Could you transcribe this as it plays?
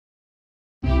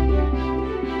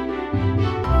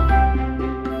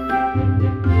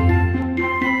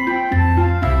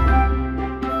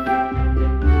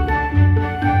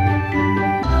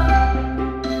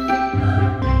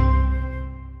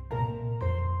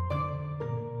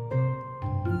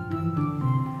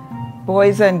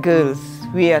Boys and girls,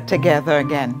 we are together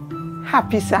again.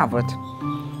 Happy Sabbath.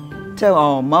 To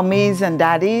our mummies and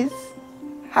daddies,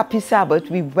 happy Sabbath.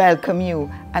 We welcome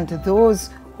you. And to those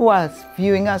who are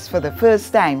viewing us for the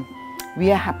first time,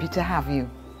 we are happy to have you.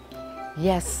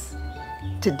 Yes,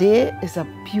 today is a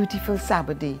beautiful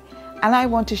Sabbath day, and I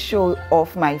want to show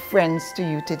off my friends to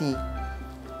you today.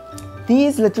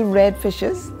 These little red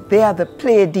fishes, they are the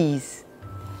Pleiades.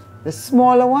 The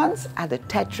smaller ones are the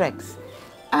Tetraks.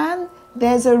 And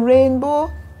there's a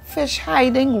rainbow fish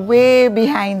hiding way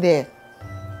behind there.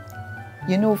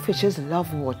 You know, fishes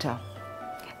love water.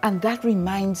 And that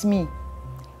reminds me,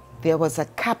 there was a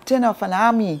captain of an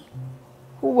army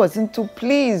who wasn't too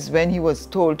pleased when he was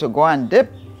told to go and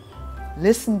dip.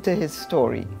 Listen to his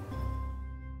story.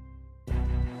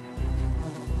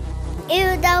 Ew,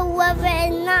 the river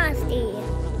is nasty.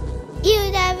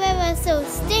 Ew, the river is so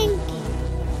stinky.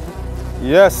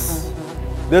 Yes,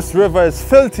 this river is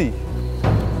filthy.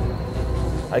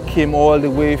 I came all the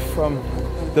way from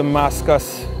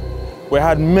Damascus, where I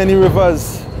had many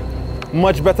rivers,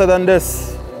 much better than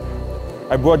this.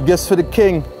 I brought gifts for the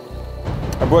king.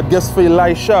 I brought gifts for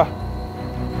Elisha.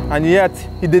 And yet,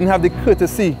 he didn't have the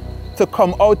courtesy to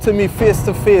come out to me face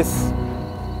to face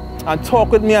and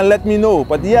talk with me and let me know.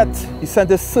 But yet, he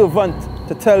sent his servant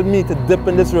to tell me to dip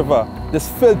in this river, this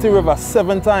filthy river,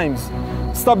 7 times.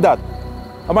 Stop that.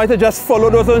 Am I to just follow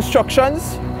those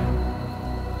instructions?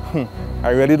 I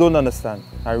really don't understand.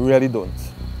 I really don't.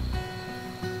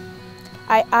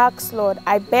 I ask, Lord,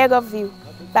 I beg of you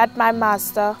that my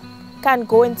master can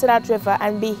go into that river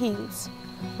and be healed.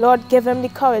 Lord, give him the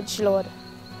courage, Lord.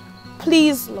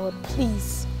 Please, Lord,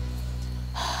 please.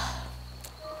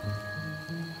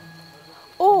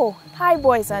 Oh, hi,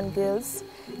 boys and girls.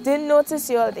 Didn't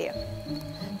notice you all there.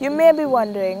 You may be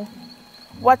wondering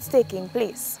what's taking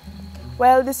place.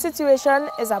 Well, the situation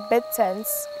is a bit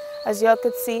tense, as you all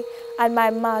could see, and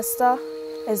my master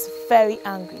is very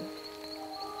angry.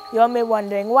 You all may be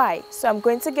wondering why, so I'm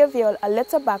going to give you all a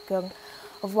little background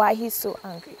of why he's so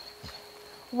angry.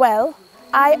 Well,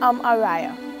 I am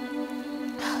Ariah.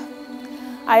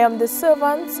 I am the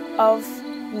servant of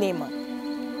Naaman.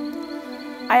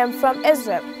 I am from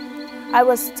Israel. I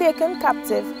was taken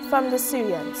captive from the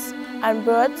Syrians and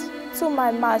brought to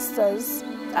my master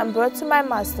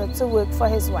to work for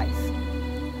his wife.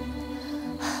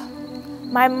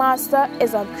 My master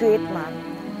is a great man.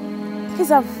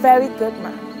 He's a very good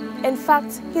man. In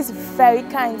fact, he's very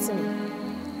kind to me.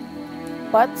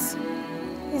 But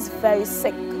he's very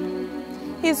sick.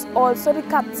 He's also the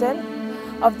captain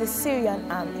of the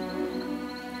Syrian army.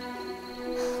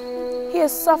 He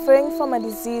is suffering from a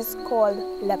disease called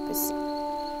leprosy.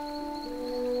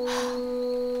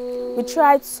 We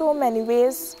tried so many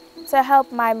ways to help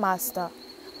my master,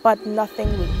 but nothing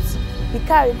worked. We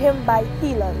carried him by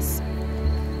healers.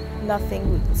 Nothing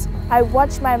worked. I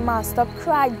watched my master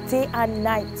cry day and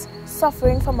night,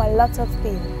 suffering from a lot of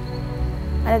pain.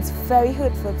 And it's very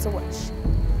hurtful to watch.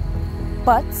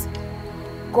 But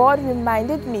God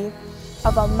reminded me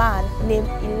of a man named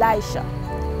Elisha.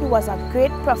 He was a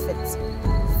great prophet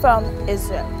from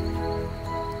Israel.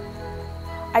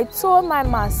 I told my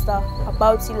master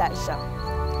about Elisha,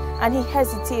 and he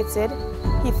hesitated.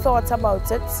 He thought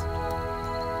about it,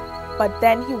 but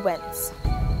then he went.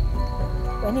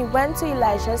 When he went to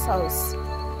Elisha's house,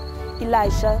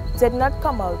 Elisha did not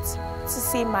come out to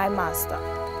see my master.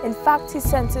 In fact, he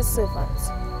sent his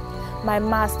servant. My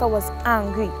master was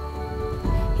angry.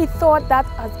 He thought that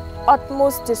as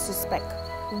utmost disrespect.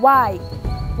 Why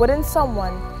wouldn't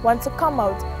someone want to come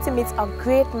out to meet a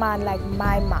great man like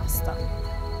my master?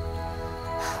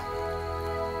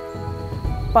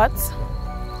 But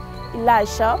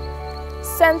Elisha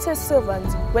sent his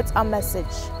servant with a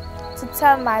message to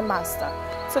tell my master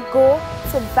to go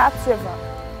to that river,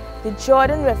 the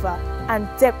Jordan River, and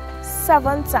dip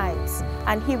 7 times,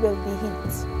 and he will be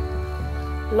healed.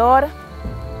 Lord,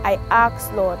 I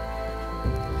ask, Lord,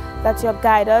 that your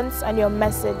guidance and your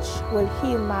message will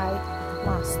heal my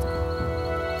master.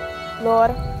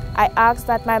 Lord, I ask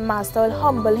that my master will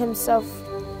humble himself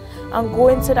and go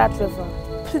into that river.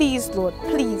 Please, Lord,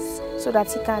 please, so that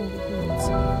he can be healed.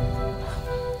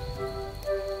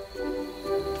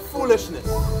 Foolishness.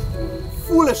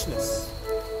 Foolishness.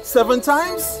 7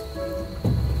 times?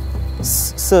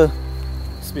 Sir.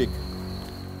 Speak.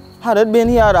 Had it been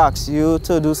he had asked you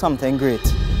to do something great,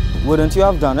 wouldn't you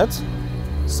have done it?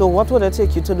 So what would it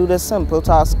take you to do this simple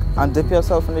task and dip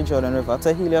yourself in the Jordan River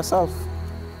to heal yourself?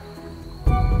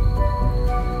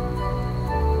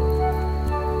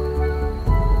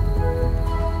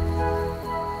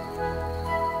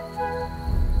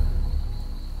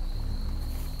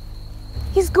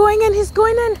 He's going in, he's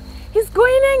going in, he's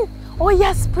going in. Oh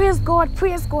yes, praise God,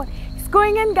 praise God. He's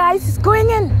going in, guys, he's going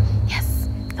in. Yes,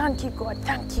 thank you, God,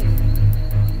 thank you.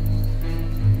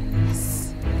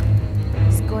 Yes,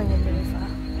 he's going in the river.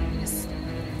 Yes,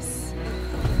 yes.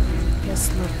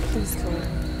 Yes, Lord, please, Lord.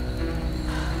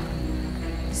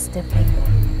 He's dipping.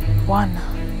 1.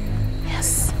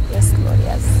 Yes, yes, Lord,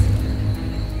 yes.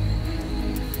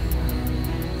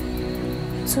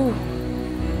 2.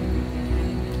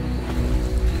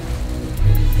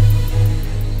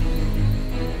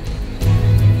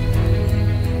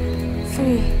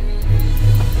 3,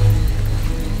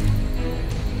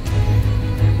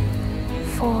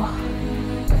 4.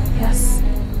 Yes.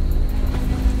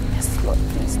 Yes, Lord,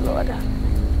 please, Lord.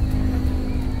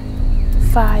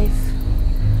 5.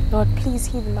 Lord, please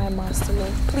heal my master,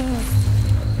 Lord, please.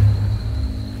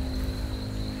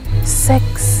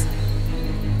 6.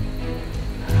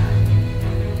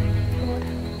 Lord.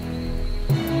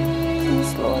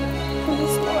 Please, Lord.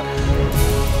 Please, Lord.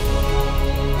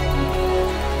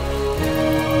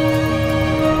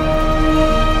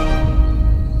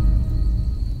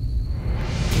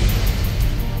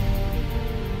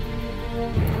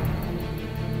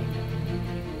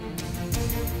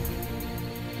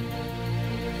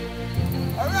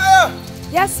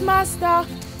 Yes, Master.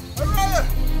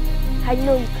 I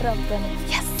know you could have done it.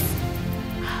 Yes.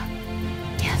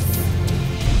 Yes.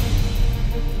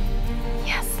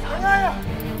 Yes, Lord.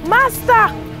 Master!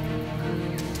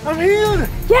 I'm healed.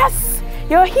 Yes,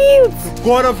 you're healed. The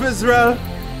God of Israel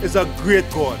is a great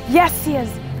God. Yes, he is.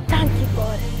 Thank you,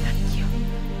 God. Thank you.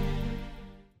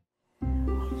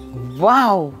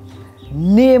 Wow!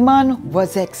 Naaman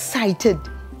was excited.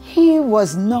 He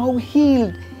was now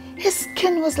healed. His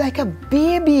skin was like a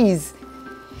baby's.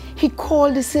 He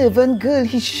called the servant girl.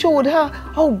 He showed her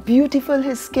how beautiful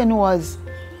his skin was.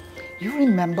 You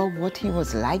remember what he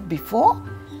was like before?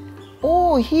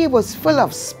 Oh, he was full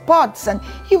of spots and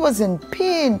he was in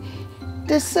pain.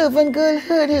 The servant girl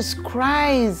heard his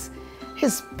cries,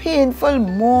 his painful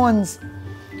moans.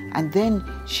 And then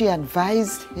she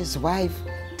advised his wife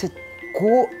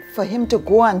for him to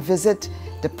go and visit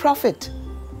the prophet.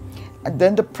 And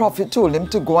then the prophet told him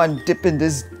to go and dip in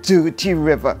this dirty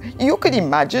river. You could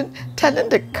imagine telling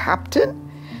the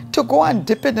captain to go and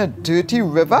dip in a dirty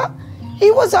river? He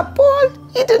was appalled.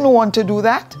 He didn't want to do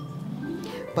that.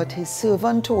 But his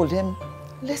servant told him,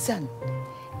 listen,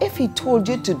 if he told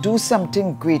you to do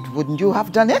something great, wouldn't you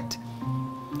have done it?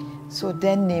 So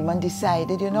then Naaman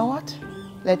decided, you know what?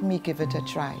 Let me give it a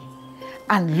try.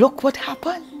 And look what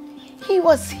happened. He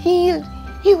was healed.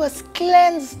 He was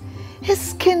cleansed. His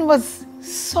skin was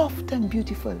soft and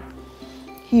beautiful.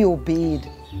 He obeyed.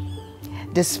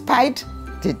 Despite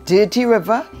the dirty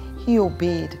river, he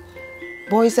obeyed.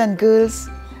 Boys and girls,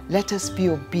 let us be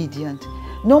obedient.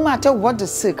 No matter what the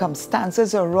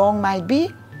circumstances or wrong might be,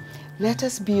 let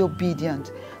us be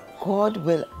obedient. God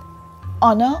will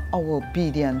honor our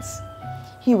obedience.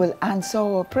 He will answer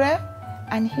our prayer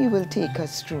and he will take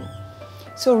us through.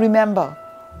 So remember,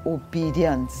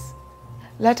 obedience.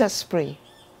 Let us pray.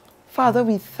 Father,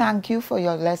 we thank you for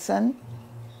your lesson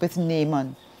with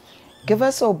Naaman. Give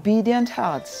us obedient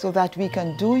hearts so that we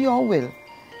can do your will.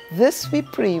 This we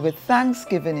pray with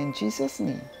thanksgiving in Jesus'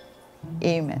 name.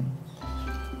 Amen.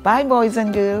 Bye, boys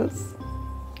and girls.